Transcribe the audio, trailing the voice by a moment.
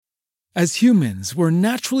As humans, we're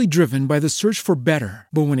naturally driven by the search for better.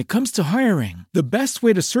 But when it comes to hiring, the best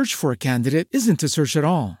way to search for a candidate isn't to search at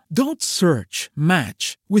all. Don't search,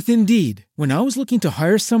 match with Indeed. When I was looking to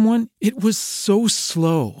hire someone, it was so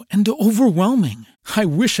slow and overwhelming. I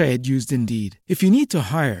wish I had used Indeed. If you need to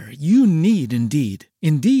hire, you need Indeed.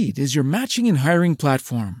 Indeed is your matching and hiring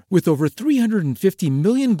platform with over 350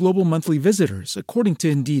 million global monthly visitors, according to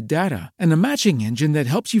Indeed data, and a matching engine that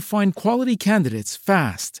helps you find quality candidates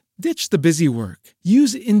fast. Ditch the busy work.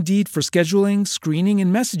 Use Indeed for scheduling, screening,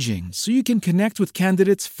 and messaging so you can connect with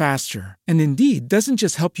candidates faster. And Indeed doesn't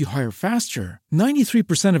just help you hire faster.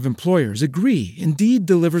 93% of employers agree Indeed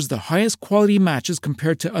delivers the highest quality matches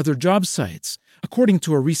compared to other job sites, according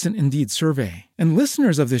to a recent Indeed survey. And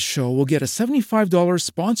listeners of this show will get a $75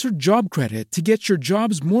 sponsored job credit to get your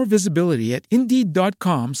jobs more visibility at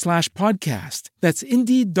Indeed.com/podcast. That's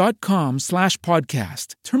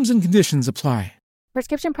Indeed.com/podcast. Terms and conditions apply.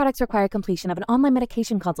 Prescription products require completion of an online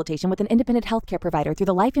medication consultation with an independent healthcare provider through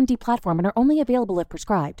the LifeMD platform and are only available if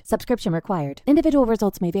prescribed. Subscription required. Individual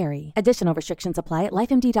results may vary. Additional restrictions apply at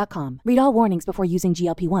lifemd.com. Read all warnings before using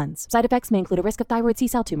GLP-1s. Side effects may include a risk of thyroid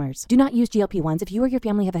C-cell tumors. Do not use GLP-1s if you or your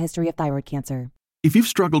family have a history of thyroid cancer. If you've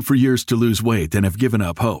struggled for years to lose weight and have given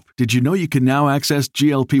up hope, did you know you can now access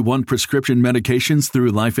GLP-1 prescription medications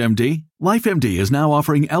through LifeMD? LifeMD is now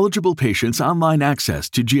offering eligible patients online access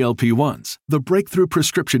to GLP-1s, the breakthrough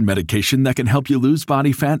prescription medication that can help you lose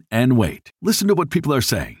body fat and weight. Listen to what people are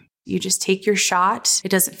saying. You just take your shot. It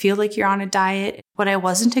doesn't feel like you're on a diet. What I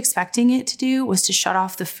wasn't expecting it to do was to shut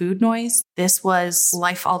off the food noise. This was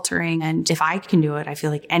life-altering, and if I can do it, I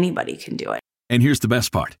feel like anybody can do it. And here's the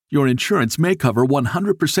best part. Your insurance may cover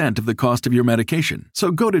 100% of the cost of your medication. So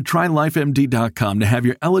go to TryLifeMD.com to have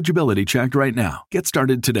your eligibility checked right now. Get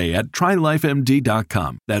started today at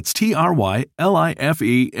TryLifeMD.com. That's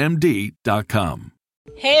TryLifeMD.com.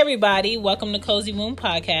 Hey everybody, welcome to Cozy Womb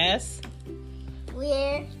Podcast.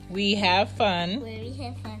 Where we have fun.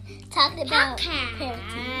 Talk about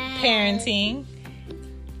parenting.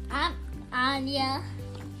 I'm Anya.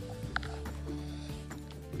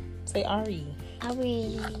 Say Ari.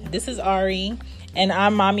 Ari. This is Ari, and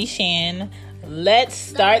I'm Mommy Shan. Let's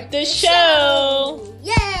start the show.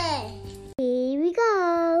 Yeah. Here we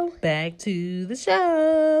go. Back to the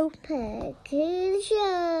show.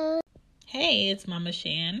 Hey, it's Mama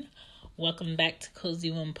Shan. Welcome back to Cozy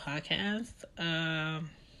Womb Podcast.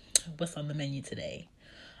 What's on the menu today?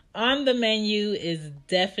 On the menu is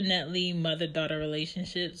definitely mother-daughter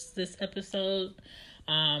relationships this episode.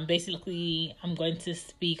 Basically, I'm going to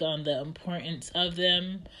speak on the importance of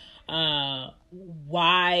them,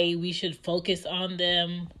 why we should focus on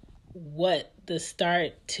them, what the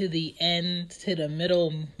start to the end to the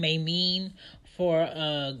middle may mean for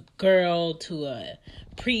a girl to a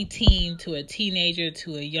preteen to a teenager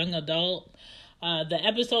to a young adult. The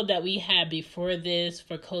episode that we had before this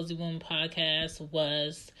for Cozy Womb Podcast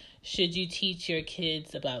was, should you teach your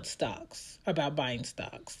kids about buying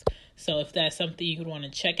stocks? So if that's something you would want to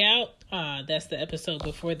check out, that's the episode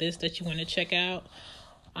before this that you want to check out.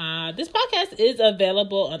 This podcast is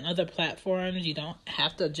available on other platforms. You don't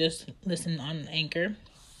have to just listen on Anchor.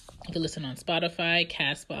 You can listen on Spotify,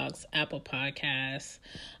 Castbox, Apple Podcasts.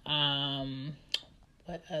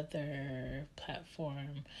 What other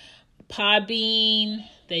platform? Podbean.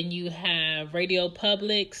 Then you have Radio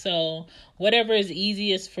Public. So whatever is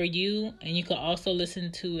easiest for you. And you can also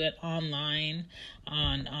listen to it online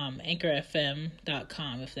on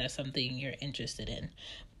anchorfm.com if that's something you're interested in.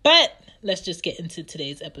 But let's just get into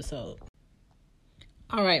today's episode.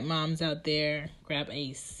 All right, moms out there, grab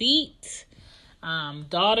a seat.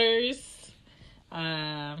 Daughters.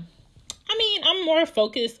 I'm more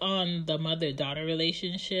focused on the mother-daughter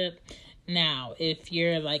relationship. Now, if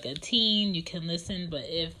you're like a teen, you can listen. But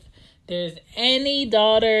if there's any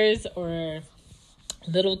daughters or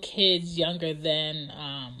little kids younger than,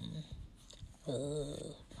 I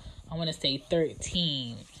want to say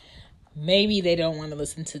 13, maybe they don't want to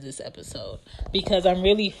listen to this episode because I'm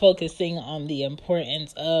really focusing on the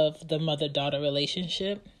importance of the mother-daughter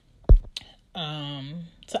relationship.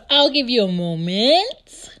 So I'll give you a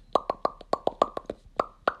moment.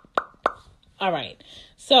 All right.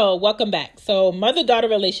 So welcome back. So mother-daughter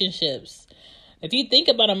relationships. If you think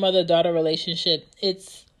about a mother-daughter relationship,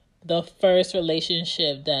 it's the first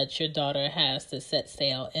relationship that your daughter has to set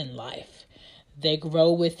sail in life. They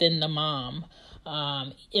grow within the mom.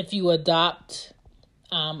 If you adopt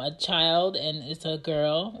a child and it's a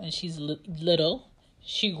girl and she's little,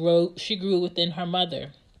 she grew within her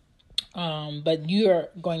mother. But you're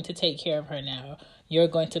going to take care of her now. You're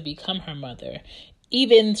going to become her mother.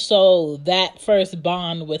 even so, that first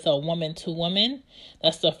bond with a woman to woman,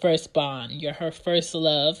 that's the first bond. You're her first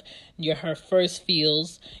love. You're her first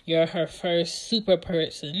feels. You're her first super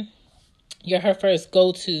person. You're her first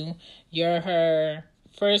go-to. You're her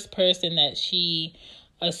first person that she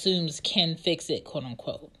assumes can fix it, quote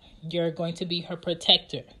unquote. You're going to be her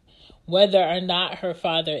protector. Whether or not her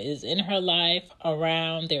father is in her life,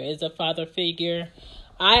 around, there is a father figure.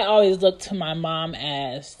 I always look to my mom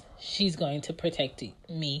as she's going to protect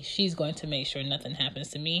me. She's going to make sure nothing happens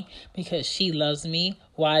to me because she loves me.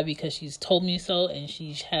 Why? Because she's told me so and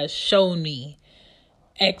she has shown me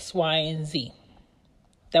X, Y, and Z.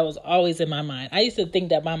 That was always in my mind. I used to think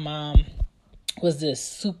that my mom was this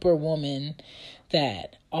super woman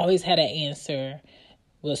that always had an answer,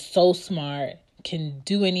 was so smart, can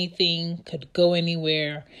do anything, could go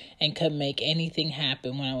anywhere, and could make anything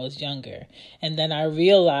happen when I was younger. And then I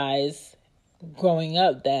realized growing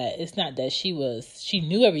up that it's not that she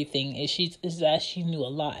knew everything, it's that she knew a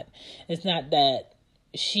lot. It's not that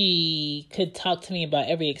she could talk to me about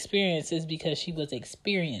every experience, it's because she was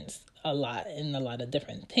experienced a lot in a lot of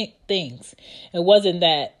different things. It wasn't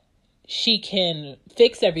that she can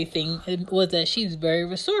fix everything. It was that she's very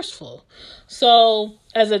resourceful. So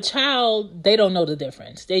as a child, they don't know the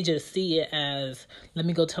difference. They just see it as, let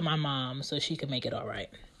me go tell my mom so she can make it all right.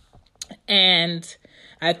 And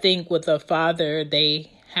I think with a father,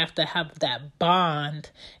 they have to have that bond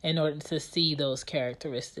in order to see those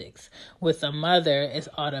characteristics. With a mother, it's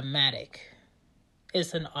automatic.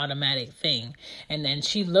 It's an automatic thing. And then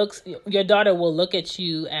your daughter will look at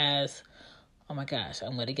you as, oh my gosh,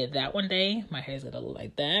 I'm going to get that one day. My hair's going to look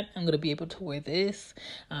like that. I'm going to be able to wear this.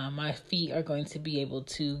 My feet are going to be able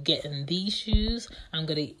to get in these shoes. I'm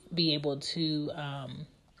going to be able to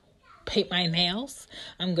paint my nails.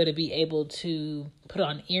 I'm going to be able to put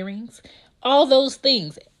on earrings. All those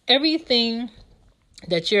things. Everything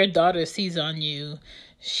that your daughter sees on you,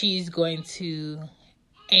 she's going to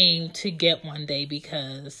aim to get one day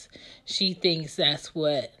because she thinks that's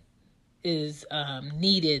what is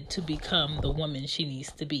needed to become the woman she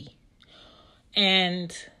needs to be.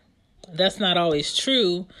 And that's not always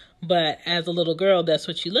true, but as a little girl, that's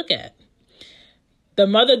what you look at. The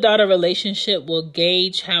mother-daughter relationship will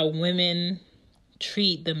gauge how women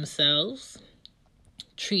treat themselves,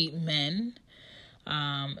 treat men,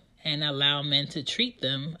 and allow men to treat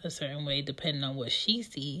them a certain way depending on what she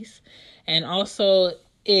sees. And also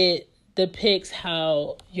it depicts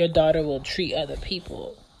how your daughter will treat other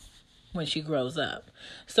people when she grows up.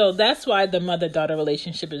 So that's why the mother-daughter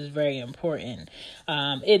relationship is very important.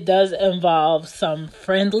 It does involve some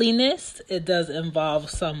friendliness. It does involve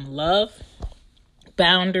some love,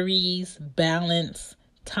 boundaries, balance,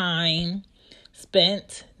 time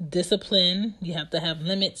spent, discipline. You have to have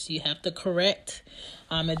limits. You have to correct.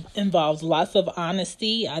 It involves lots of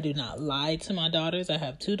honesty. I do not lie to my daughters. I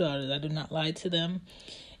have 2 daughters. I do not lie to them.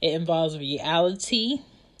 It involves reality.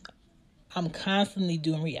 I'm constantly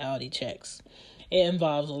doing reality checks. It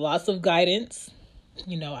involves lots of guidance.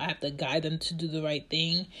 I have to guide them to do the right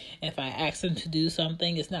thing. If I ask them to do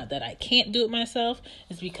something, it's not that I can't do it myself.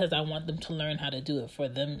 It's because I want them to learn how to do it for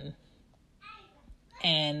them.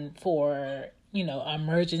 And for,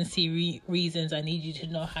 emergency reasons, I need you to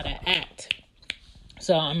know how to act.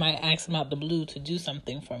 So I might ask them out the blue to do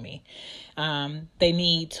something for me. They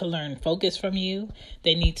need to learn focus from you.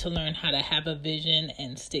 They need to learn how to have a vision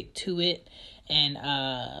and stick to it. And,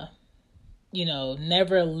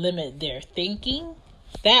 never limit their thinking.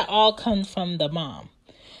 That all comes from the mom.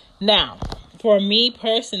 Now, for me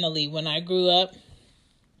personally, when I grew up,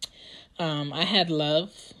 I had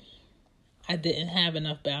love. I didn't have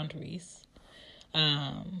enough boundaries.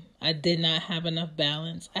 I did not have enough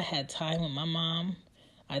balance. I had time with my mom.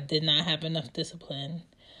 I did not have enough discipline.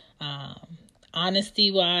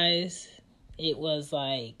 Honesty-wise, it was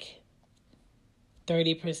like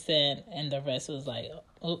 30%, and the rest was like,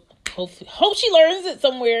 hope she learns it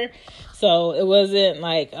somewhere. So it wasn't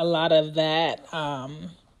like a lot of that. I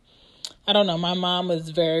don't know. My mom was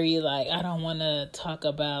very like, I don't want to talk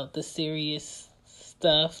about the serious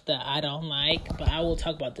stuff that I don't like, but I will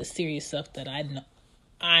talk about the serious stuff that I know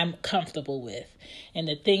I'm comfortable with. And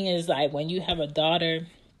the thing is, like, when you have a daughter,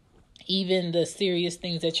 even the serious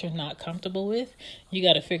things that you're not comfortable with, you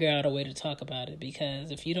got to figure out a way to talk about it, because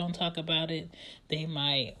if you don't talk about it, they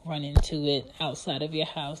might run into it outside of your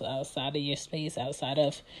house, outside of your space, outside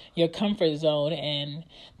of your comfort zone. And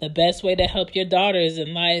the best way to help your daughters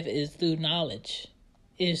in life is through knowledge,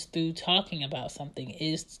 is through talking about something,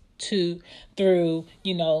 is through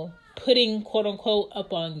putting quote unquote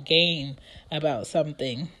up on game about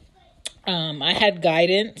something. I had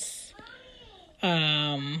guidance.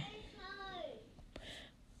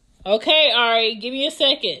 Okay, Ari, give me a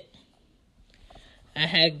second. I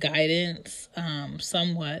had guidance,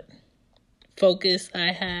 somewhat. Focus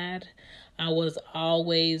I was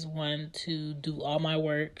always one to do all my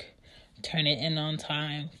work, turn it in on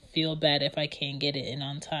time, feel bad if I can't get it in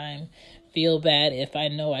on time, feel bad if I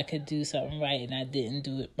know I could do something right and I didn't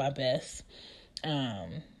do it my best.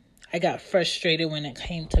 I got frustrated when it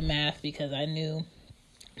came to math because I knew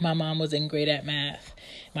my mom wasn't great at math.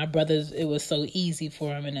 My brothers, it was so easy for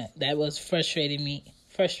them, and that was frustrate me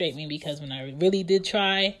because when I really did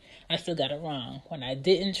try, I still got it wrong. When I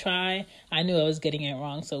didn't try, I knew I was getting it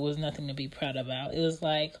wrong, so it was nothing to be proud about. It was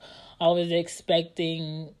like always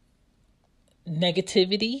expecting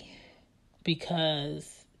negativity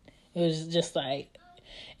because it was just like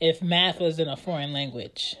if math was in a foreign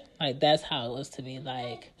language, like that's how it was to me.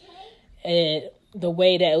 Like the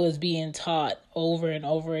way that it was being taught over and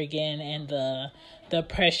over again, and the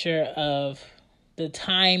pressure of the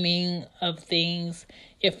timing of things,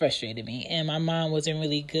 it frustrated me. And my mom wasn't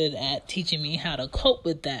really good at teaching me how to cope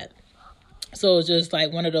with that. So it was just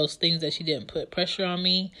like one of those things that she didn't put pressure on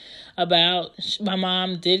me about. My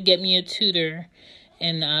mom did get me a tutor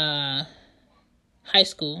in high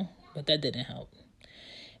school, but that didn't help.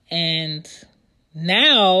 And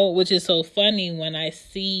now, which is so funny, when I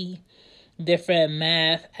see different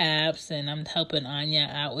math apps and I'm helping Anya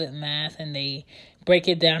out with math and they break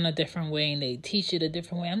it down a different way and they teach it a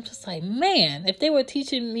different way, I'm just like, man, if they were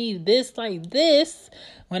teaching me this like this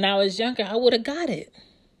when I was younger, I would have got it.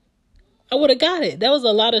 There was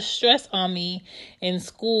a lot of stress on me in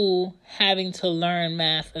school having to learn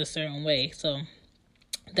math a certain way. So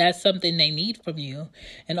that's something they need from you.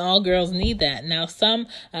 And all girls need that. Now,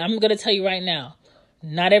 I'm going to tell you right now,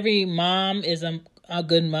 not every mom is a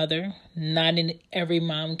good mother. Not every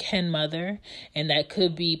mom can mother. And that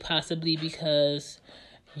could be possibly because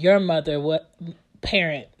your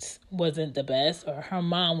parents wasn't the best, or her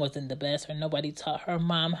mom wasn't the best, or nobody taught her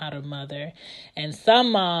mom how to mother. And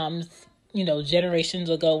some moms, generations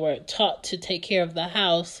ago were taught to take care of the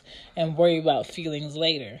house and worry about feelings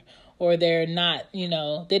later. Or they're not,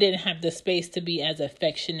 they didn't have the space to be as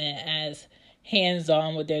affectionate, as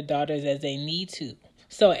hands-on with their daughters as they need to.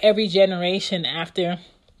 So every generation after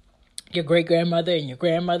your great-grandmother and your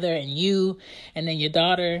grandmother and you, and then your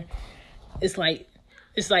daughter, it's like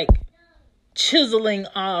chiseling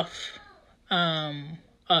off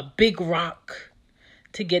a big rock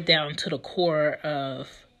to get down to the core of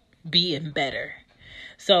being better.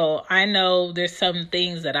 So I know there's some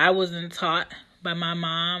things that I wasn't taught by my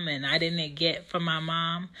mom and I didn't get from my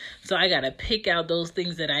mom. So I got to pick out those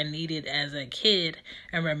things that I needed as a kid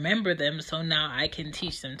and remember them, so now I can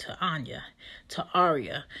teach them to Anya, to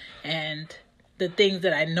Aria. And the things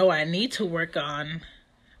that I know I need to work on,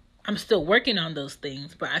 I'm still working on those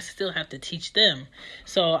things, but I still have to teach them.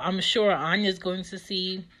 So I'm sure Anya's going to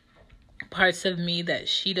see parts of me that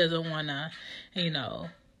she doesn't want to,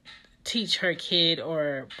 teach her kid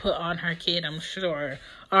or put on her kid. I'm sure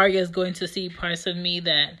Arya's going to see parts of me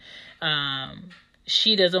that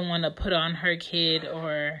she doesn't want to put on her kid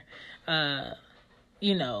or,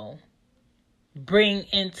 bring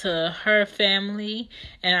into her family.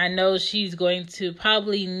 And I know she's going to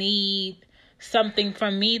probably need something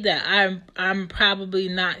from me that I'm probably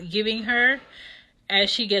not giving her as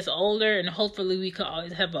she gets older. And hopefully we could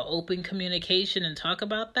always have an open communication and talk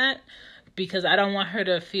about that. Because I don't want her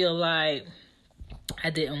to feel like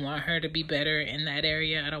I didn't want her to be better in that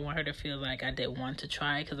area. I don't want her to feel like I didn't want to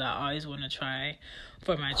try, because I always want to try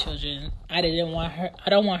for my children. I don't want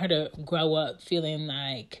her to grow up feeling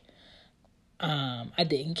like I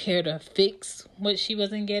didn't care to fix what she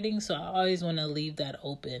wasn't getting. So I always want to leave that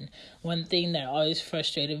open. One thing that always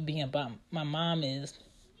frustrated me about my mom is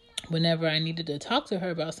whenever I needed to talk to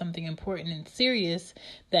her about something important and serious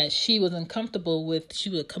that she was uncomfortable with,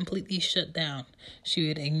 she would completely shut down. She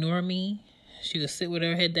would ignore me. She would sit with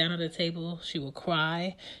her head down at the table. She would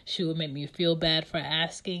cry. She would make me feel bad for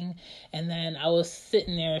asking. And then I was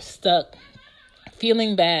sitting there stuck,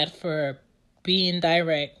 feeling bad for being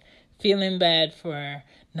direct, feeling bad for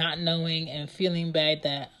not knowing, and feeling bad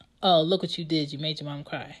that, oh, look what you did. You made your mom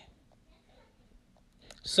cry.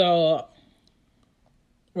 So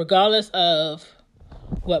regardless of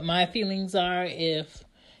what my feelings are, if,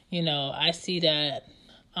 I see that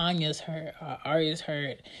Anya's hurt or Arya's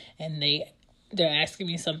hurt and they're asking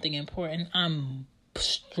me something important, I'm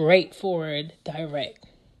straightforward, direct.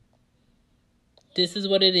 This is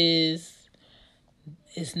what it is.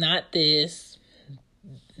 It's not this.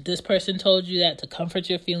 This person told you that to comfort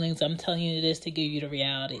your feelings. I'm telling you this to give you the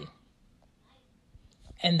reality.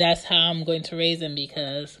 And that's how I'm going to raise them,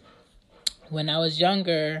 because when I was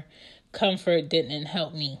younger, comfort didn't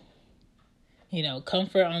help me.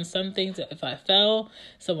 comfort on some things. If I fell,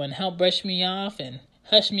 someone helped brush me off and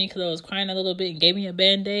hushed me because I was crying a little bit and gave me a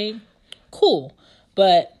Band-Aid. Cool.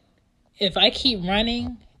 But if I keep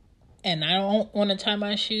running and I don't want to tie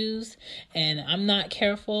my shoes and I'm not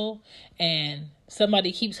careful and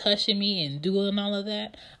somebody keeps hushing me and doing all of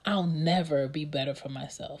that, I'll never be better for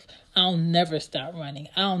myself. I'll never stop running.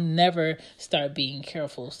 I'll never start being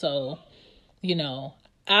careful. So,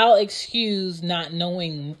 I'll excuse not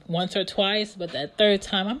knowing once or twice, but that third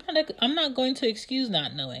time, I'm not going to excuse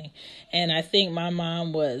not knowing. And I think my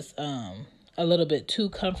mom was a little bit too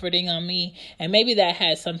comforting on me, and maybe that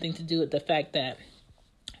had something to do with the fact that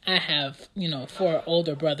I have 4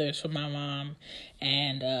 older brothers from my mom,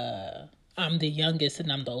 and I'm the youngest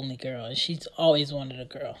and I'm the only girl, and she's always wanted a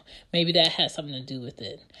girl. Maybe that has something to do with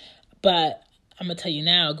it. But I'm gonna tell you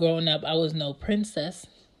now, growing up, I was no princess.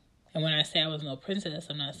 And when I say I was no princess,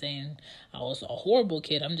 I'm not saying I was a horrible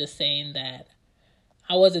kid. I'm just saying that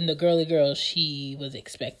I wasn't the girly girl she was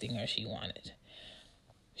expecting or she wanted.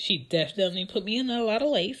 She definitely put me in a lot of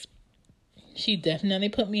lace. She definitely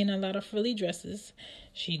put me in a lot of frilly dresses.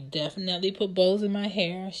 She definitely put bows in my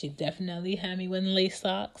hair. She definitely had me wearing lace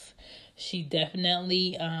socks. She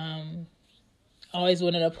definitely always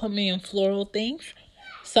wanted to put me in floral things.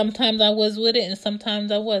 Sometimes I was with it and sometimes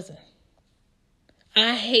I wasn't.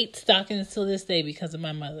 I hate stockings till this day because of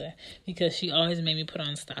my mother, because she always made me put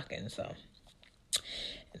on stockings. So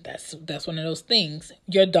that's one of those things.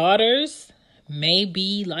 Your daughters may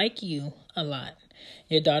be like you a lot.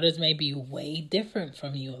 Your daughters may be way different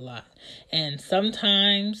from you a lot. And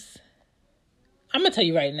sometimes, I'm going to tell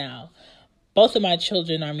you right now, both of my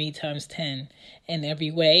children are me times 10 in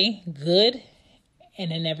every way, good,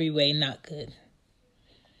 and in every way not good.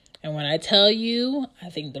 And when I tell you,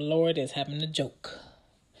 I think the Lord is having a joke.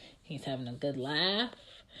 He's having a good laugh.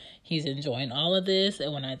 He's enjoying all of this.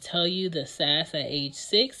 And when I tell you the sass at age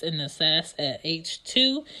 6 and the sass at age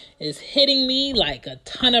 2 is hitting me like a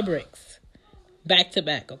ton of bricks. Back to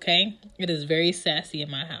back, okay? It is very sassy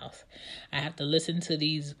in my house. I have to listen to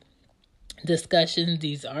these discussions,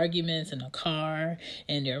 these arguments in the car,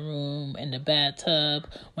 in their room, in the bathtub,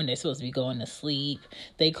 when they're supposed to be going to sleep.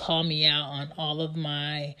 They call me out on all of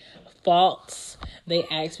my faults. They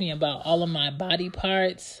ask me about all of my body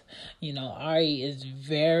parts. Ari is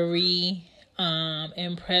very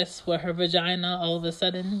impressed with her vagina all of a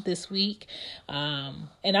sudden this week. And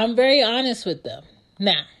I'm very honest with them.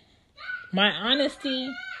 Now, my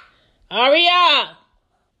honesty, Aria!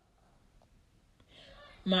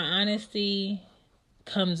 My honesty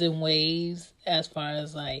comes in waves as far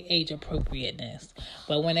as like age appropriateness.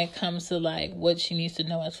 But when it comes to like what she needs to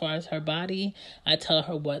know as far as her body, I tell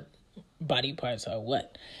her what body parts are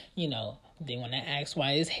what. They want to ask,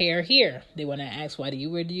 why is hair here? They want to ask, why do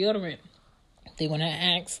you wear deodorant? They want to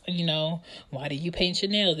ask, why do you paint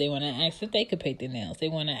your nails? They want to ask if they could paint their nails. They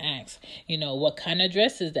want to ask, what kind of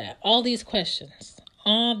dress is that? All these questions.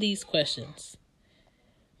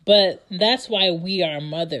 But that's why we are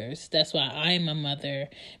mothers. That's why I'm a mother,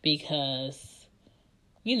 because,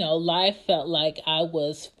 life felt like I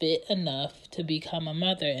was fit enough to become a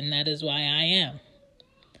mother, and that is why I am.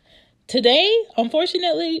 Today,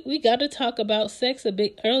 unfortunately, we got to talk about sex a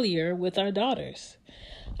bit earlier with our daughters.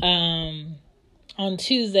 On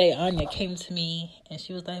Tuesday, Anya came to me and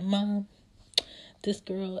she was like, Mom, this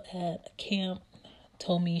girl at camp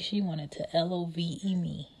told me she wanted to LOVE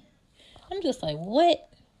me. I'm just like, what?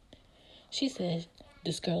 She said,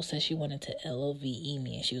 this girl said she wanted to LOVE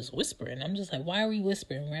me, and she was whispering. I'm just like, why are we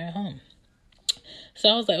whispering? We're at home. So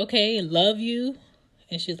I was like, okay, love you.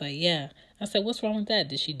 And she's like, yeah. I said, what's wrong with that?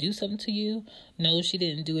 Did she do something to you? No, she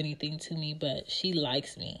didn't do anything to me, but she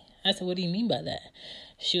likes me. I said, what do you mean by that?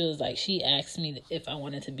 She was like, she asked me if I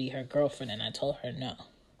wanted to be her girlfriend, and I told her no.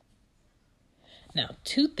 Now,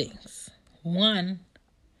 2 things. One,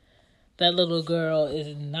 that little girl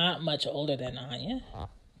is not much older than Anya.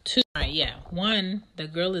 2, one, the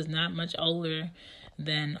girl is not much older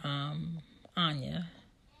than Anya.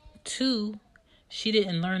 2, she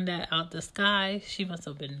didn't learn that out the sky. She must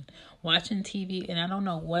have been watching TV, and I don't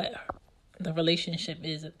know what the relationship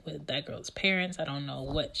is with that girl's parents. I don't know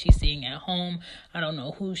what she's seeing at home. I don't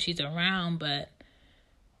know who she's around, but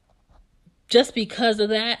just because of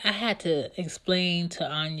that, I had to explain to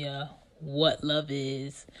Anya what love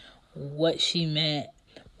is, what she meant,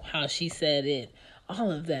 how she said it,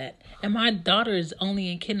 all of that. And my daughter is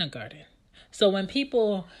only in kindergarten. So when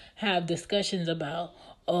people have discussions about,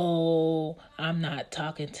 oh, I'm not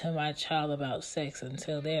talking to my child about sex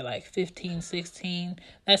until they're like 15, 16,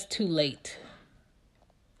 that's too late.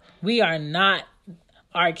 We are not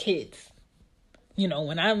our kids.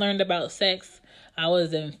 When I learned about sex, I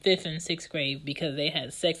was in 5th and 6th grade because they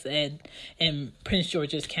had sex ed in Prince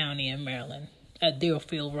George's County in Maryland at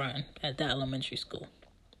Deerfield Run at the elementary school.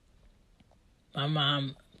 My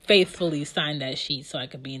mom faithfully signed that sheet so I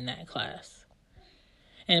could be in that class.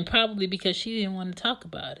 And probably because she didn't want to talk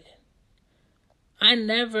about it. I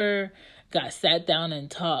never got sat down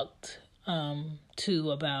and talked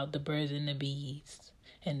to about the birds and the bees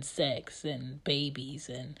and sex and babies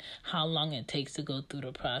and how long it takes to go through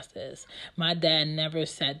the process. My dad never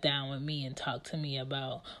sat down with me and talked to me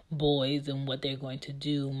about boys and what they're going to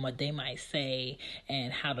do and what they might say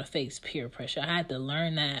and how to face peer pressure. I had to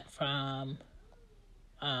learn that from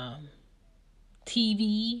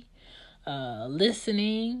TV,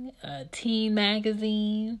 listening, teen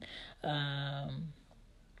magazine,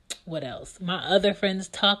 what else? My other friends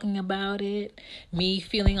talking about it, me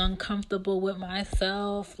feeling uncomfortable with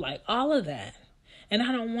myself, like all of that. And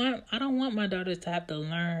I don't want my daughters to have to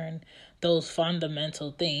learn those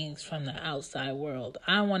fundamental things from the outside world.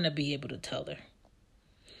 I want to be able to tell her.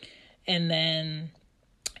 And then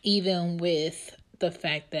even with the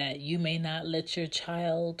fact that you may not let your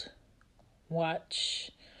child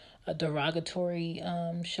watch derogatory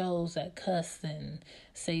shows that cuss and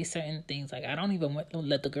say certain things. Like, I don't even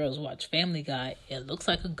let the girls watch Family Guy. It looks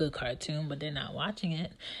like a good cartoon, but they're not watching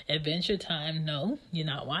it. Adventure Time, no, you're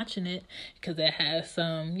not watching it because it has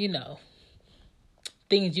some,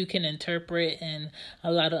 things you can interpret and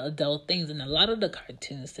a lot of adult things. And a lot of the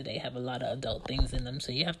cartoons today have a lot of adult things in them,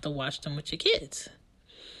 so you have to watch them with your kids.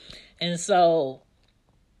 And so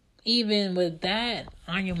even with that,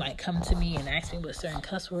 Anya might come to me and ask me what certain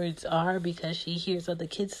cuss words are because she hears other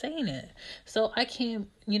kids saying it. So I can't,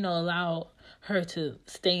 allow her to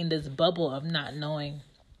stay in this bubble of not knowing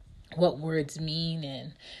what words mean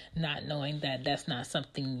and not knowing that that's not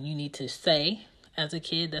something you need to say as a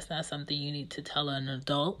kid. That's not something you need to tell an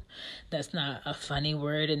adult. That's not a funny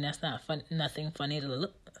word, and that's not nothing funny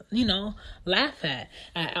to laugh at.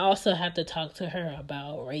 I also have to talk to her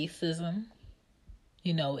about racism.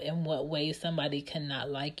 In what way somebody cannot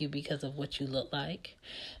like you because of what you look like.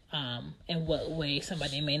 In what way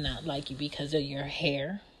somebody may not like you because of your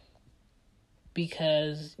hair.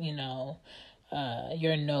 Because,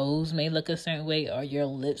 your nose may look a certain way or your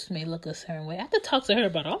lips may look a certain way. I have to talk to her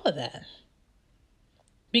about all of that.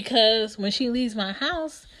 Because when she leaves my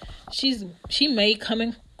house, she may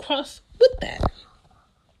come across with that.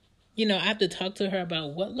 I have to talk to her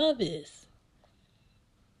about what love is.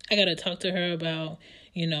 I got to talk to her about,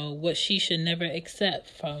 what she should never accept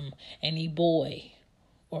from any boy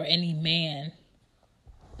or any man,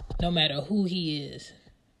 no matter who he is.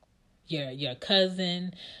 Your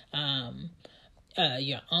cousin,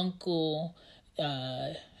 your uncle,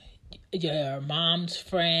 your mom's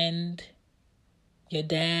friend, your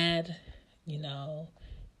dad,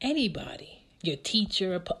 anybody. Your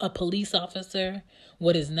teacher, a police officer,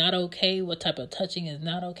 what is not okay, what type of touching is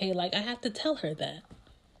not okay. Like, I have to tell her that.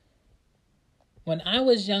 When I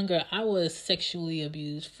was younger, I was sexually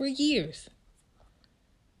abused for years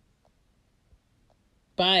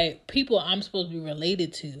by people I'm supposed to be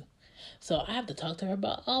related to. So I have to talk to her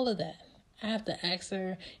about all of that. I have to ask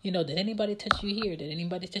her, did anybody touch you here? Did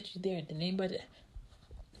anybody touch you there? Did anybody...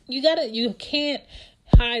 You can't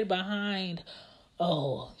hide behind,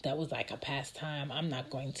 oh, that was like a pastime. I'm not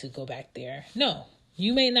going to go back there. No,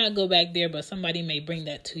 you may not go back there, but somebody may bring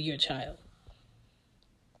that to your child.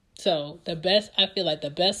 So I feel like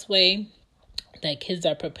the best way that kids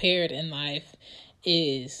are prepared in life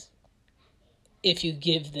is if you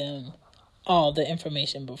give them all the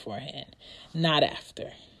information beforehand, not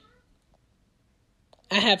after.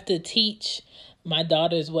 I have to teach my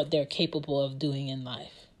daughters what they're capable of doing in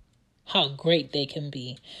life, how great they can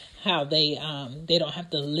be, how they don't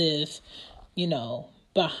have to live,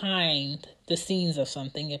 behind the scenes of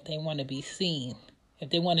something if they want to be seen. If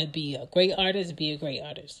they want to be a great artist, be a great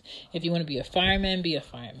artist. If you want to be a fireman, be a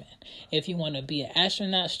fireman. If you want to be an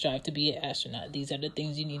astronaut, strive to be an astronaut. These are the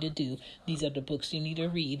things you need to do. These are the books you need to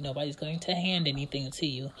read. Nobody's going to hand anything to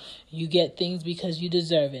you. You get things because you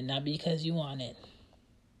deserve it, not because you want it.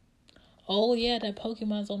 Oh, yeah, that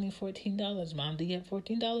Pokemon's only $14. Mom, do you have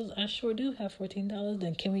 $14? I sure do have $14.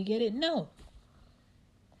 Then can we get it? No.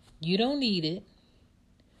 You don't need it.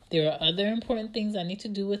 There are other important things I need to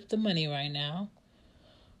do with the money right now.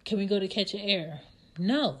 Can we go to Catch a Air?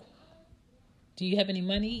 No. Do you have any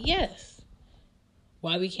money? Yes.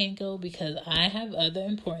 Why we can't go? Because I have other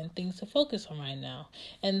important things to focus on right now.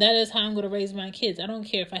 And that is how I'm going to raise my kids. I don't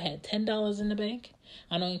care if I had $10 in the bank.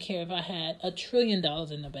 I don't care if I had $1 trillion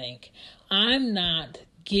in the bank. I'm not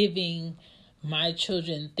giving my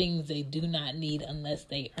children things they do not need unless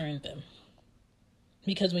they earn them.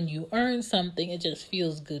 Because when you earn something, it just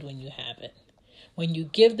feels good when you have it. When you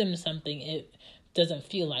give them something, it doesn't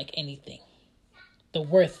feel like anything. The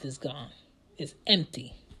worth is gone. It's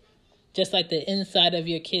empty. Just like the inside of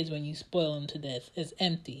your kids when you spoil them to death. It's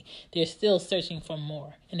empty. They're still searching for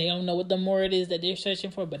more. And they don't know what the more it is that they're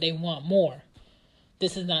searching for, but they want more.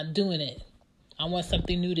 This is not doing it. I want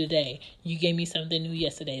something new today. You gave me something new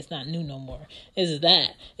yesterday. It's not new no more. It's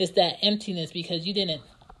that emptiness because you didn't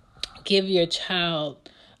give your child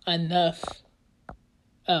enough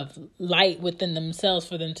of light within themselves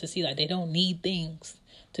for them to see like they don't need things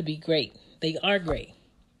to be great. They are great.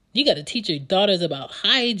 You got to teach your daughters about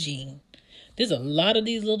hygiene. There's a lot of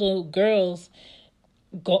these little girls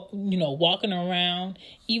walking around.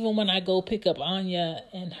 Even when I go pick up Anya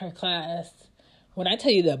in her class, when I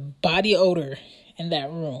tell you the body odor in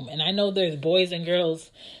that room, and I know there's boys and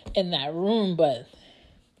girls in that room, but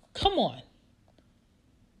come on.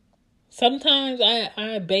 Sometimes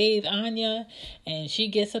I bathe Anya and she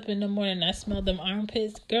gets up in the morning and I smell them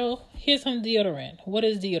armpits. Girl, here's some deodorant. What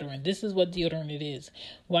is deodorant? This is what deodorant it is.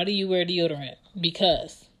 Why do you wear deodorant?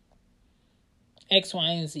 Because X, Y,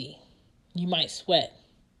 and Z. You might sweat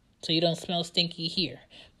so you don't smell stinky here.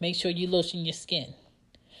 Make sure you lotion your skin.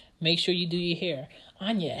 Make sure you do your hair.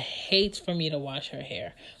 Anya hates for me to wash her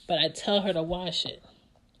hair, but I tell her to wash it.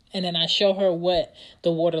 And then I show her what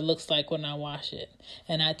the water looks like when I wash it.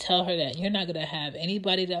 And I tell her that you're not going to have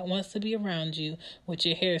anybody that wants to be around you with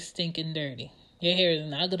your hair stinking dirty. Your hair is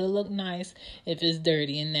not going to look nice if it's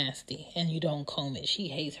dirty and nasty and you don't comb it. She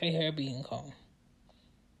hates her hair being combed.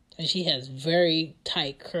 And she has very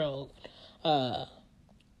tight curly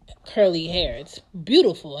hair. It's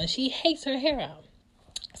beautiful and she hates her hair out.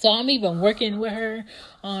 So I'm even working with her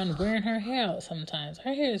on wearing her hair out sometimes.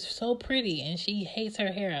 Her hair is so pretty and she hates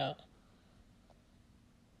her hair out.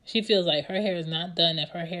 She feels like her hair is not done if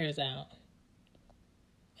her hair is out.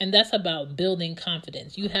 And that's about building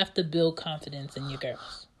confidence. You have to build confidence in your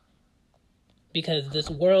girls. Because this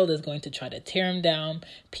world is going to try to tear them down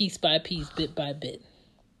piece by piece, bit by bit.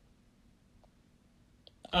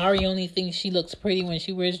 Ari only thinks she looks pretty when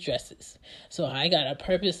she wears dresses. So I gotta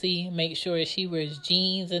purposely make sure she wears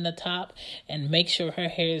jeans in the top and make sure her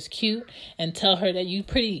hair is cute and tell her that you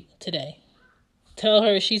pretty today. Tell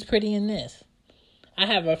her she's pretty in this. I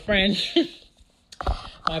have a friend,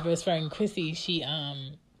 my best friend Chrissy,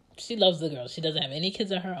 she loves the girls. She doesn't have any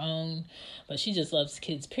kids of her own, but she just loves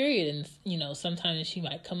kids, period. And, sometimes she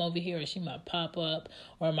might come over here or she might pop up,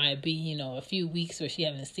 or it might be, a few weeks where she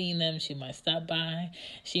haven't seen them. She might stop by.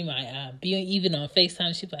 She might be even on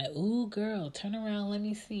FaceTime. She's like, ooh, girl, turn around, let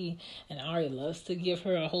me see. And Ari loves to give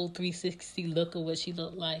her a whole 360 look of what she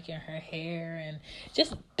looked like and her hair and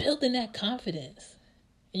just building that confidence.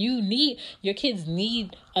 Your kids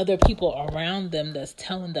need other people around them that's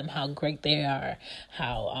telling them how great they are,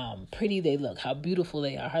 how pretty they look, how beautiful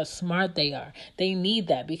they are, how smart they are. They need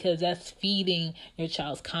that because that's feeding your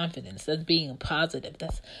child's confidence. That's being positive.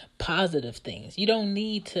 That's positive things. You don't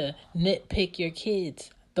need to nitpick your kids.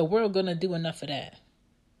 The world gonna do enough of that.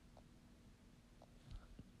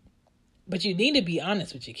 But you need to be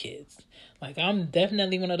honest with your kids. Like, I'm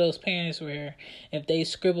definitely one of those parents where if they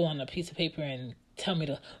scribble on a piece of paper and tell me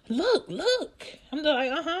to look, I'm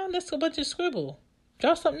like, that's a bunch of scribble.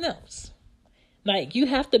 Draw something else. Like, you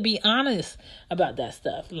have to be honest about that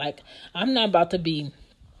stuff. Like, I'm not about to be,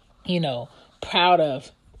 proud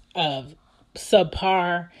of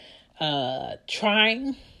subpar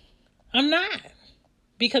trying. I'm not.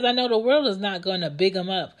 Because I know the world is not going to big them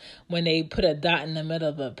up when they put a dot in the middle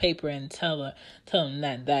of a paper and tell them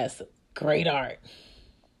that that's great art.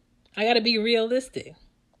 I got to be realistic.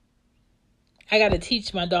 I got to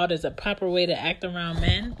teach my daughters a proper way to act around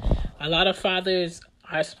men. A lot of fathers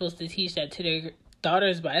are supposed to teach that to their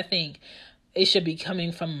daughters, but I think it should be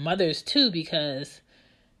coming from mothers too, because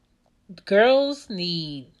girls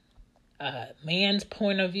need a man's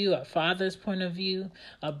point of view, a father's point of view,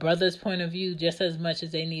 a brother's point of view, just as much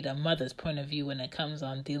as they need a mother's point of view when it comes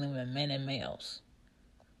on dealing with men and males.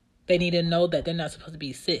 They need to know that they're not supposed to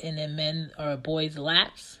be sitting in men or boys'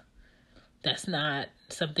 laps. That's not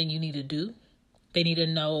something you need to do. They need to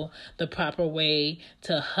know the proper way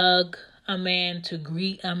to hug a man, to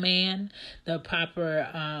greet a man, the proper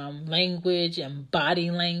language and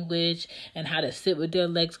body language, and how to sit with their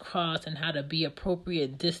legs crossed, and how to be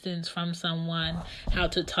appropriate distance from someone, how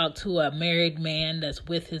to talk to a married man that's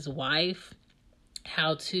with his wife,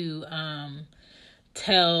 how to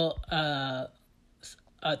tell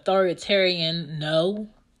authoritarian no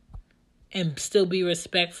and still be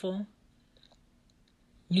respectful.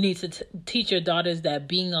 You need to teach your daughters that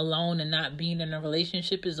being alone and not being in a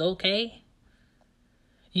relationship is okay.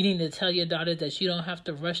 You need to tell your daughters that you don't have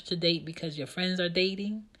to rush to date because your friends are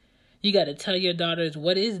dating. You got to tell your daughters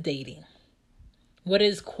what is dating. What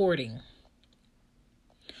is courting?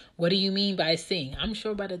 What do you mean by seeing? I'm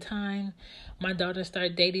sure by the time my daughters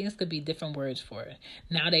start dating, it's going to be different words for it.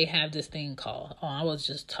 Now they have this thing called, oh, I was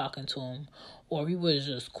just talking to him, or we was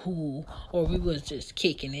just cool, or we was just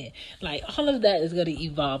kicking it. Like, all of that is going to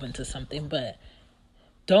evolve into something, but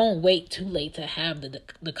don't wait too late to have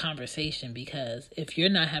the conversation, because if you're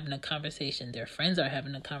not having a conversation, their friends are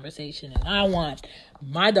having a conversation, and I want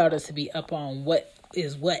my daughters to be up on what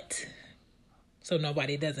is what, so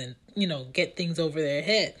nobody doesn't, get things over their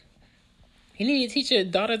head. You need to teach your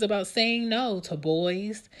daughters about saying no to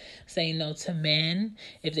boys, saying no to men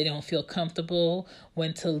if they don't feel comfortable,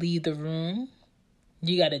 when to leave the room.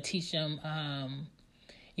 You got to teach them,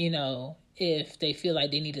 if they feel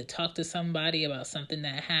like they need to talk to somebody about something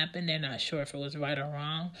that happened, they're not sure if it was right or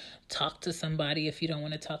wrong. Talk to somebody if you don't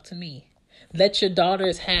want to talk to me. Let your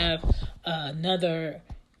daughters have another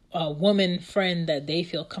woman friend that they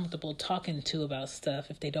feel comfortable talking to about stuff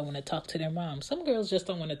if they don't want to talk to their mom. Some girls just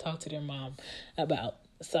don't want to talk to their mom about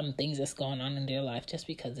some things that's going on in their life just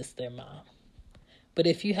because it's their mom. But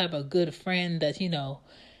if you have a good friend that's,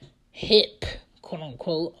 hip, quote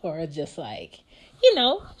unquote, or just like,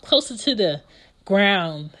 closer to the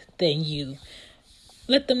ground than you,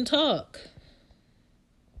 let them talk.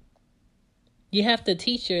 You have to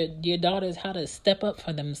teach your daughters how to step up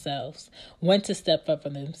for themselves, when to step up for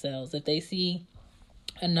themselves. If they see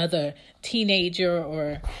another teenager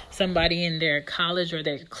or somebody in their college or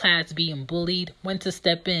their class being bullied, when to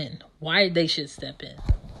step in, why they should step in.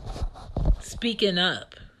 Speaking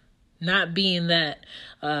up, not being that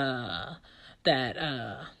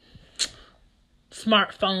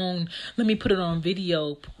smartphone, let me put it on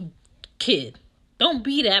video kid. Don't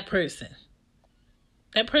be that person.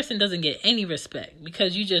 That person doesn't get any respect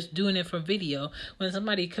because you're just doing it for video when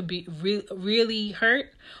somebody could be really hurt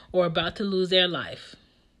or about to lose their life.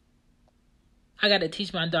 I got to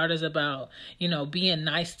teach my daughters about, being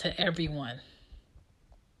nice to everyone.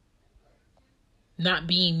 Not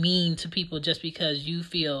being mean to people just because you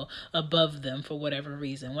feel above them for whatever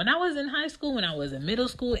reason. When I was in high school, when I was in middle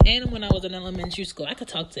school, and when I was in elementary school, I could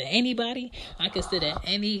talk to anybody. I could sit at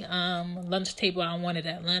any lunch table I wanted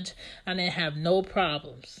at lunch. I didn't have no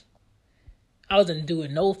problems. I wasn't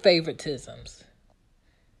doing no favoritisms.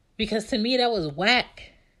 Because to me, that was whack.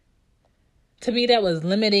 To me, that was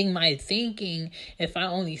limiting my thinking. If I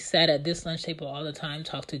only sat at this lunch table all the time,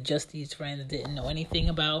 talked to just these friends, didn't know anything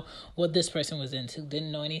about what this person was into,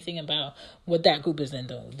 didn't know anything about what that group is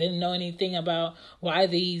into, didn't know anything about why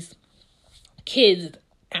these kids,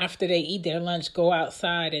 after they eat their lunch, go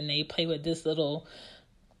outside and they play with this little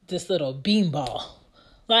beanball.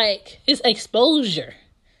 Like, it's exposure.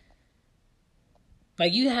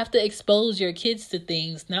 Like, you have to expose your kids to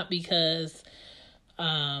things, not because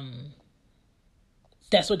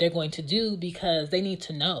that's what they're going to do, because they need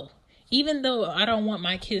to know. Even though I don't want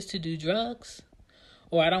my kids to do drugs,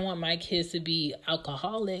 or I don't want my kids to be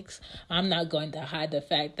alcoholics, I'm not going to hide the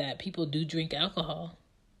fact that people do drink alcohol.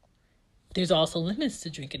 There's also limits to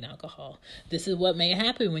drinking alcohol. This is what may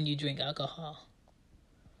happen when you drink alcohol.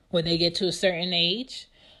 When they get to a certain age,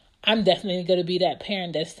 I'm definitely going to be that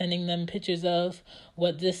parent that's sending them pictures of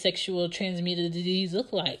what this sexual transmitted disease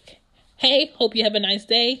look like. Hey, hope you have a nice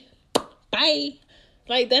day. Bye.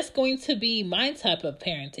 Like, that's going to be my type of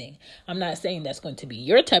parenting. I'm not saying that's going to be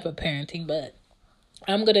your type of parenting, but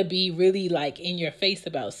I'm going to be really like in your face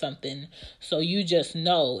about something. So you just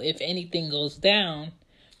know if anything goes down,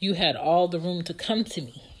 you had all the room to come to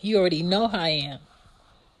me. You already know how I am.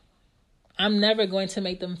 I'm never going to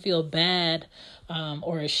make them feel bad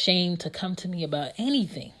or ashamed to come to me about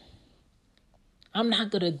anything. I'm not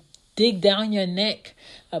going to dig down your neck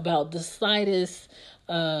about the slightest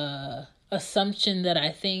assumption that I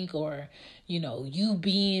think, or you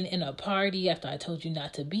being in a party after I told you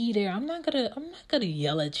not to be there. I'm not gonna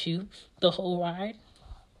yell at you the whole ride.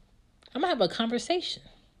 I'm gonna have a conversation.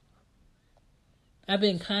 I've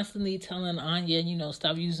been constantly telling Anya,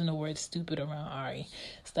 stop using the word stupid around Ari.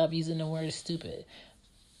 Stop using the word stupid.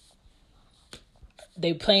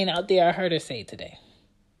 They playing out there. I heard her say it today.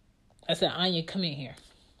 I said, Anya, come in here.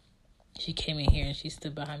 She came in here and she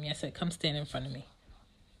stood behind me. I said, come stand in front of me.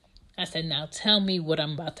 I said, now tell me what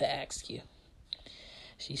I'm about to ask you.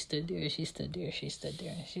 She stood there. And she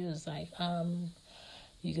was like,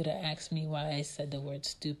 you gotta ask me why I said the word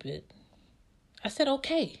stupid. I said,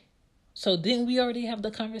 okay. So didn't we already have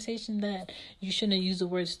the conversation that you shouldn't use the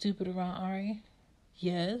word stupid around Ari?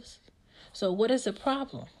 Yes. So what is the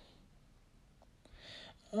problem?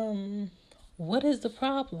 What is the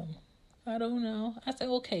problem? I don't know. I said,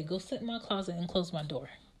 okay, go sit in my closet and close my door.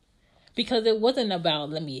 Because it wasn't about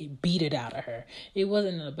let me beat it out of her. It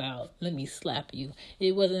wasn't about let me slap you.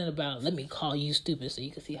 It wasn't about let me call you stupid so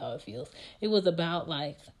you can see how it feels. It was about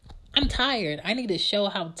like, I'm tired. I need to show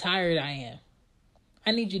how tired I am.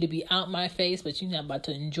 I need you to be out my face, but you're not about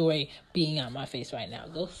to enjoy being out my face right now.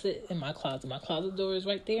 Go sit in my closet. My closet door is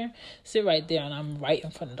right there. Sit right there, and I'm right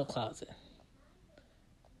in front of the closet.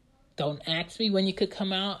 Don't ask me when you could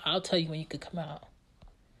come out. I'll tell you when you could come out.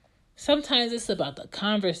 Sometimes it's about the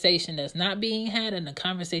conversation that's not being had and the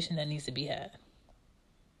conversation that needs to be had.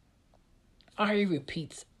 Ari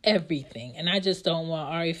repeats everything. And I just don't want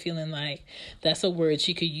Ari feeling like that's a word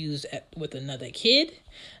she could use with another kid.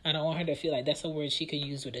 I don't want her to feel like that's a word she could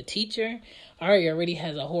use with a teacher. Ari already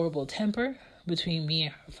has a horrible temper between me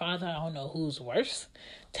and her father. I don't know who's worse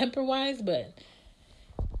temper-wise, but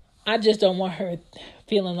I just don't want her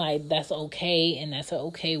feeling like that's okay and that's an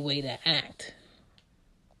okay way to act.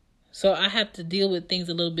 So I have to deal with things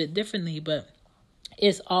a little bit differently, but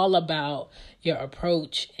it's all about your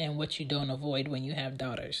approach and what you don't avoid when you have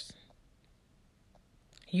daughters.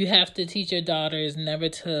 You have to teach your daughters never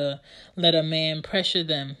to let a man pressure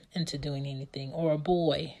them into doing anything, or a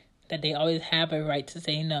boy, that they always have a right to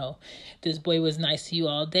say no. This boy was nice to you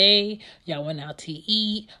all day. Y'all went out to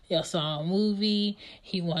eat. Y'all saw a movie.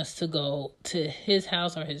 He wants to go to his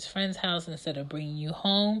house or his friend's house instead of bringing you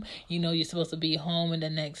home. You know you're supposed to be home in the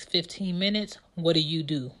next 15 minutes. What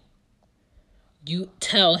do? You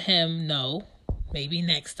tell him no. Maybe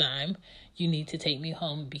next time you need to take me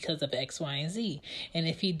home because of X, Y, and Z. And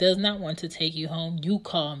if he does not want to take you home, you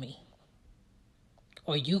call me.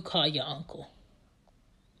 Or you call your uncle.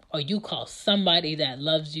 Or you call somebody that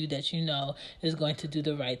loves you that you know is going to do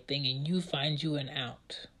the right thing, and you find you an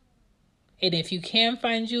out. And if you can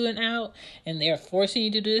find you an out and they're forcing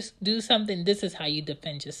you to do something, this is how you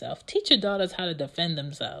defend yourself. Teach your daughters how to defend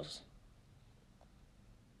themselves.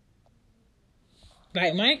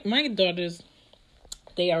 Like my daughters,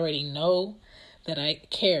 they already know that I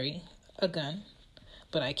carry a gun,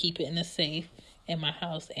 but I keep it in a safe in my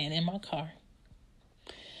house and in my car.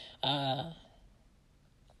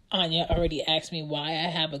 Anya already asked me why I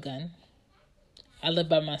have a gun. I live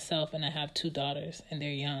by myself and I have 2 daughters and they're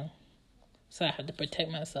young. So I have to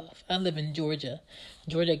protect myself. I live in Georgia.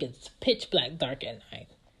 Georgia gets pitch black dark at night.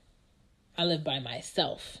 I live by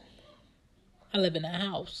myself. I live in a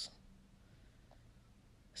house.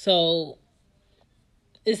 So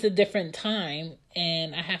it's a different time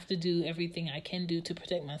and I have to do everything I can do to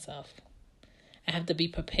protect myself. I have to be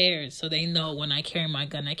prepared so they know when I carry my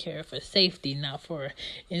gun, I carry it for safety, not for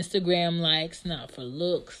Instagram likes, not for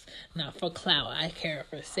looks, not for clout. I carry it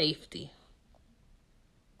for safety.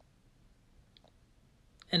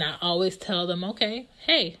 And I always tell them, okay,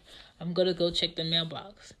 hey, I'm going to go check the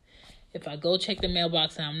mailbox. If I go check the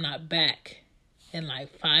mailbox and I'm not back in like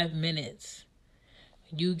 5 minutes,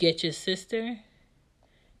 you get your sister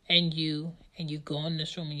and you go in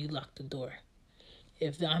this room and you lock the door.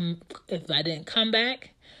 If I didn't come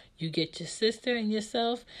back, you get your sister and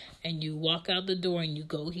yourself and you walk out the door and you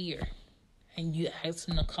go here and you ask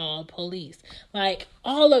them to call police. Like,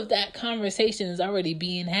 all of that conversation is already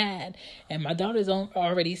being had. And my daughter's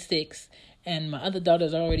already 6 and my other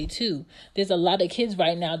daughter's already 2. There's a lot of kids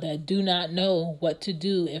right now that do not know what to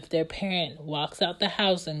do if their parent walks out the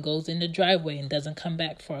house and goes in the driveway and doesn't come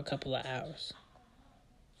back for a couple of hours.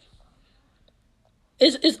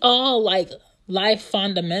 It's all like life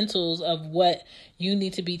fundamentals of what you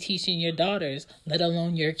need to be teaching your daughters, let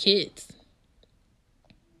alone your kids.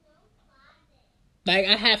 Like,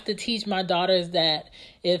 I have to teach my daughters that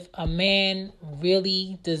if a man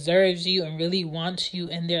really deserves you and really wants you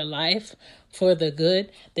in their life for the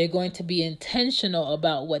good, they're going to be intentional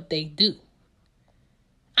about what they do.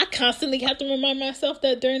 I constantly have to remind myself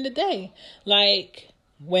that during the day. Like,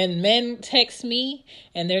 when men text me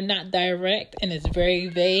and they're not direct and it's very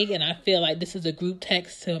vague and I feel like this is a group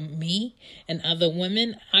text to me and other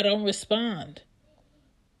women, I don't respond.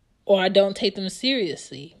 Or I don't take them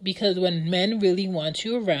seriously, because when men really want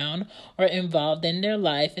you around or involved in their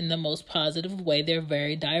life in the most positive way, they're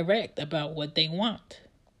very direct about what they want.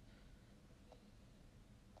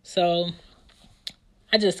 So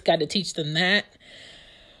I just got to teach them that.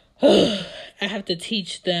 I have to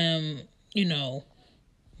teach them,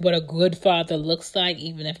 what a good father looks like,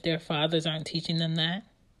 even if their fathers aren't teaching them that.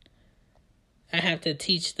 I have to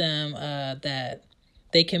teach them that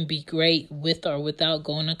they can be great with or without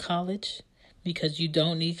going to college, because you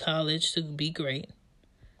don't need college to be great.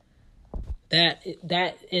 That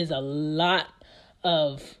is a lot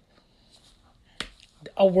of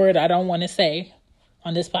a word I don't want to say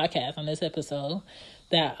on this podcast, on this episode,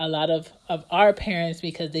 that a lot of our parents,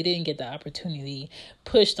 because they didn't get the opportunity,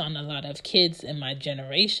 pushed on a lot of kids in my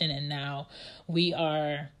generation. And now we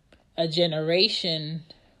are a generation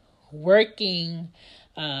working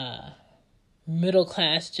middle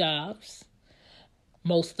class jobs,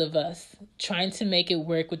 most of us, trying to make it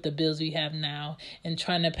work with the bills we have now and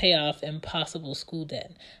trying to pay off impossible school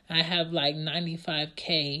debt. I have like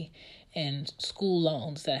 $95K in school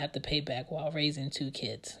loans that I have to pay back while raising 2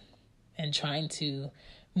 kids and trying to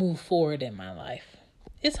move forward in my life.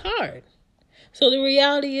 It's hard. So the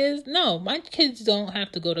reality is, no, my kids don't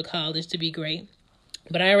have to go to college to be great.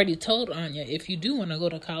 But I already told Anya, if you do want to go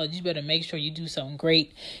to college, you better make sure you do something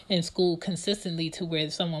great in school consistently to where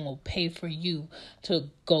someone will pay for you to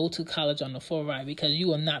go to college on the full ride, because you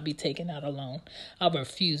will not be taking out a loan. I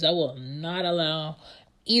refuse. I will not allow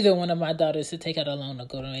either one of my daughters to take out a loan to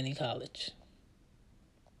go to any college.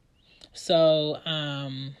 So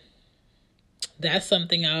that's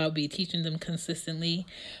something I'll be teaching them consistently.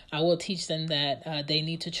 I will teach them that they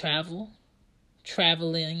need to travel.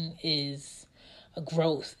 Traveling is a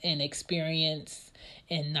growth and experience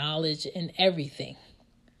and knowledge and everything.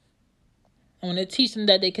 I want to teach them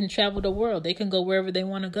that they can travel the world. They can go wherever they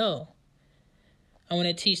want to go. I want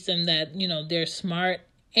to teach them that, they're smart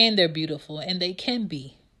and they're beautiful and they can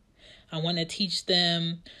be. I want to teach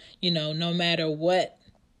them, no matter what,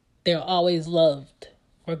 they're always loved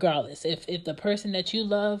regardless. If the person that you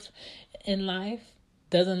love in life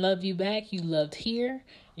doesn't love you back, you loved here,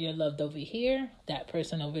 you're loved over here, that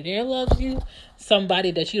person over there loves you,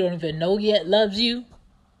 somebody that you don't even know yet loves you.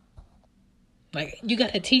 Like, you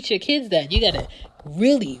got to teach your kids that. You got to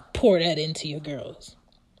really pour that into your girls.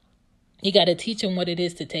 You got to teach them what it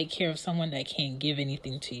is to take care of someone that can't give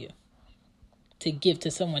anything to you. To give to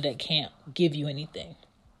someone that can't give you anything.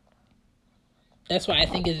 That's why I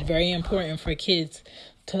think it's very important for kids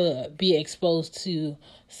to be exposed to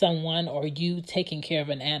someone or you taking care of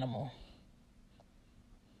an animal.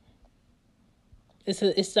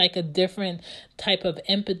 It's like a different type of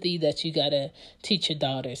empathy that you got to teach your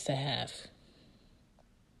daughters to have.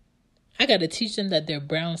 I got to teach them that their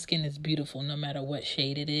brown skin is beautiful no matter what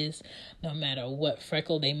shade it is, no matter what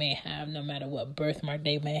freckle they may have, no matter what birthmark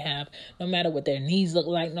they may have, no matter what their knees look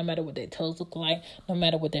like, no matter what their toes look like, no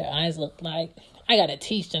matter what their eyes look like. I got to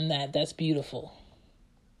teach them that that's beautiful.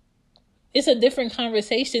 It's a different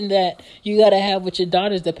conversation that you got to have with your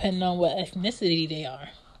daughters depending on what ethnicity they are.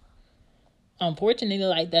 Unfortunately,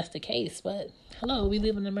 like, that's the case, but hello, we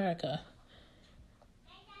live in America.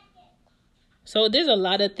 So there's a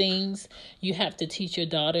lot of things you have to teach your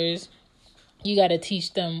daughters. You got to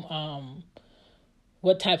teach them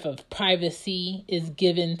what type of privacy is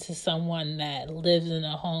given to someone that lives in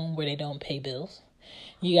a home where they don't pay bills.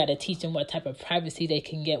 You got to teach them what type of privacy they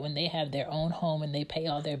can get when they have their own home and they pay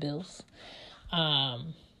all their bills.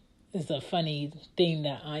 It's a funny thing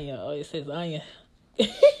that Anya always says. Anya,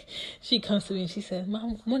 she comes to me and she says,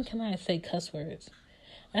 "Mom, when can I say cuss words?"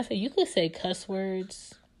 I said, you could say cuss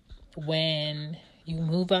words when you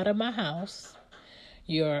move out of my house.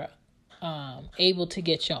 You're able to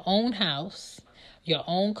get your own house, your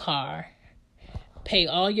own car, pay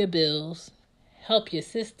all your bills, help your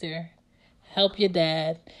sister, help your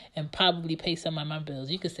dad, and probably pay some of my bills.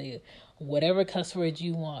 You could say whatever cuss words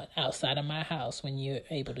you want outside of my house when you're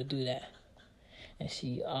able to do that. And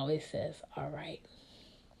she always says, all right.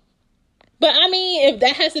 But I mean, if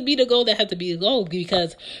that has to be the goal, that has to be the goal.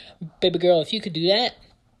 Because, baby girl, if you could do that,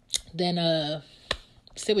 then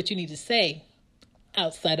say what you need to say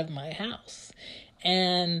outside of my house.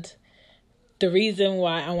 And the reason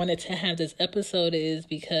why I wanted to have this episode is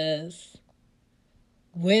because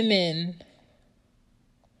women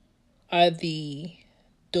are the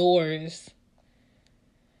doors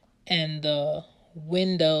and the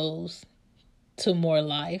windows to more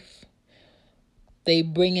life. They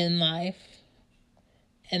bring in life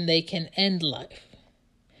and they can end life.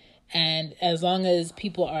 And as long as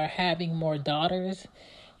people are having more daughters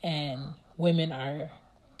and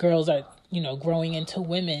girls are, growing into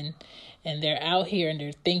women, and they're out here and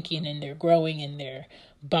they're thinking and they're growing and they're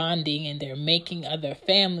bonding and they're making other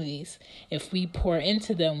families, if we pour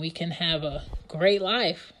into them, we can have a great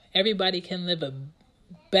life. Everybody can live a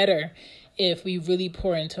better if we really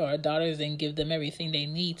pour into our daughters and give them everything they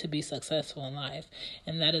need to be successful in life.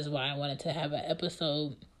 And that is why I wanted to have an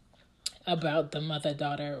episode about the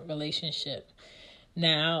mother-daughter relationship.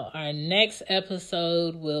 Now, our next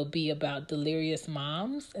episode will be about delirious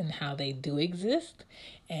moms and how they do exist.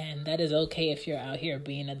 And that is okay if you're out here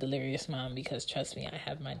being a delirious mom, because trust me, I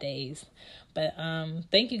have my days. But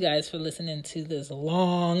thank you guys for listening to this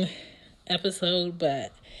long episode,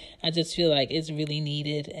 but I just feel like it's really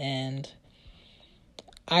needed, and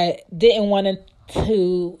I didn't want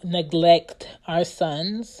to neglect our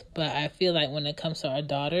sons, but I feel like when it comes to our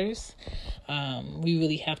daughters, we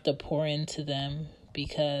really have to pour into them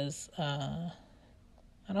because, I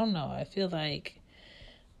don't know, I feel like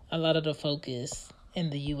a lot of the focus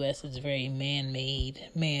in the U.S. is very man-made,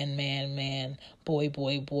 man, boy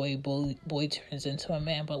turns into a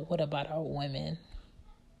man. But what about our women?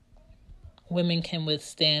 Women can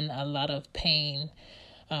withstand a lot of pain,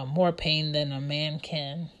 more pain than a man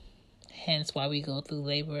can. Hence why we go through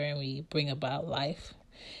labor and we bring about life.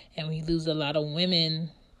 And we lose a lot of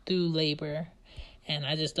women through labor. And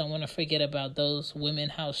I just don't want to forget about those women,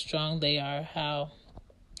 how strong they are, how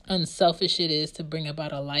unselfish it is to bring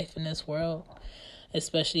about a life in this world,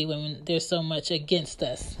 especially when there's so much against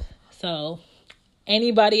us. So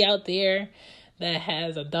anybody out there that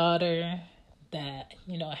has a daughter that,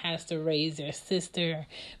 has to raise their sister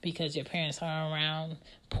because your parents are around,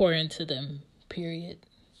 pour into them, period.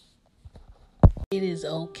 It is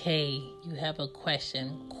okay. You have a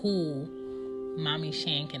question. Cool. Mommy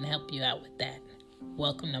Shan can help you out with that.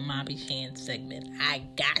 Welcome to Mommy Shan segment. I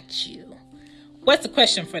got you. What's the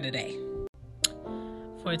question for today?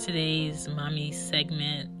 For today's Mommy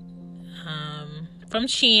segment, from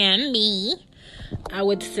Shan, me, I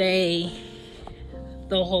would say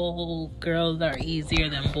the whole girls are easier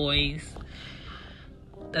than boys.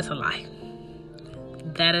 That's a lie.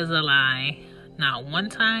 That is a lie. Not one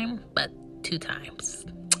time, but 2 times.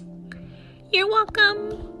 You're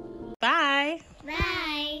welcome. Bye.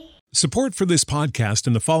 Bye. Support for this podcast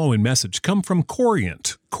and the following message come from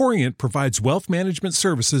Corient. Corient provides wealth management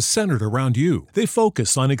services centered around you. They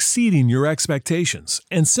focus on exceeding your expectations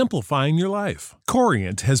and simplifying your life.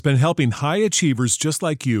 Corient has been helping high achievers just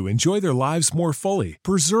like you enjoy their lives more fully,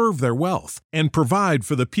 preserve their wealth, and provide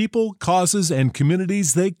for the people, causes, and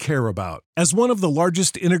communities they care about. As one of the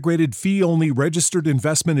largest integrated fee-only registered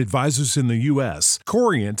investment advisors in the U.S.,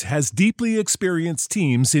 Corient has deeply experienced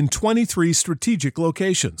teams in 23 strategic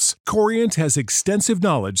locations. Corient has extensive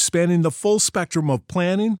knowledge spanning the full spectrum of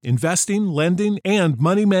planning, investing, lending, and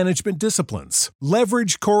money management disciplines.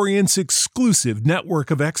 Leverage Corient's exclusive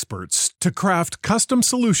network of experts to craft custom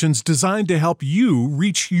solutions designed to help you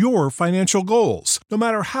reach your financial goals, no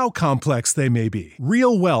matter how complex they may be.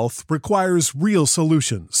 Real wealth requires real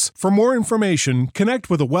solutions. For more information,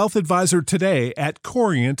 connect with a wealth advisor today at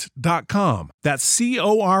Corient.com. That's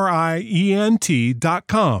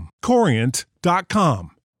Corient.com.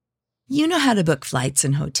 Corient.com. You know how to book flights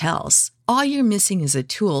and hotels. All you're missing is a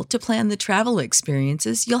tool to plan the travel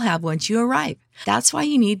experiences you'll have once you arrive. That's why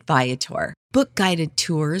you need Viator. Book guided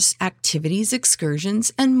tours, activities,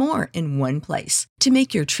 excursions, and more in one place to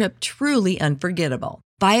make your trip truly unforgettable.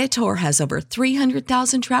 Viator has over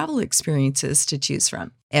 300,000 travel experiences to choose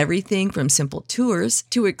from. Everything from simple tours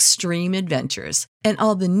to extreme adventures and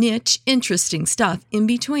all the niche, interesting stuff in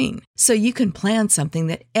between. So you can plan something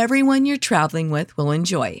that everyone you're traveling with will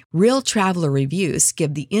enjoy. Real traveler reviews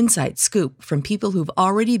give the inside scoop from people who've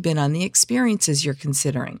already been on the experiences you're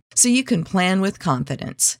considering. So you can plan with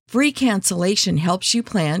confidence. Free cancellation helps you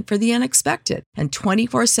plan for the unexpected. And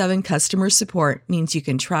 24/7 customer support means you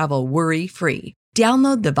can travel worry-free.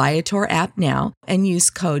 Download the Viator app now and use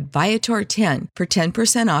code Viator10 for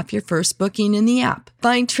 10% off your first booking in the app.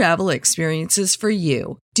 Find travel experiences for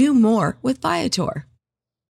you. Do more with Viator.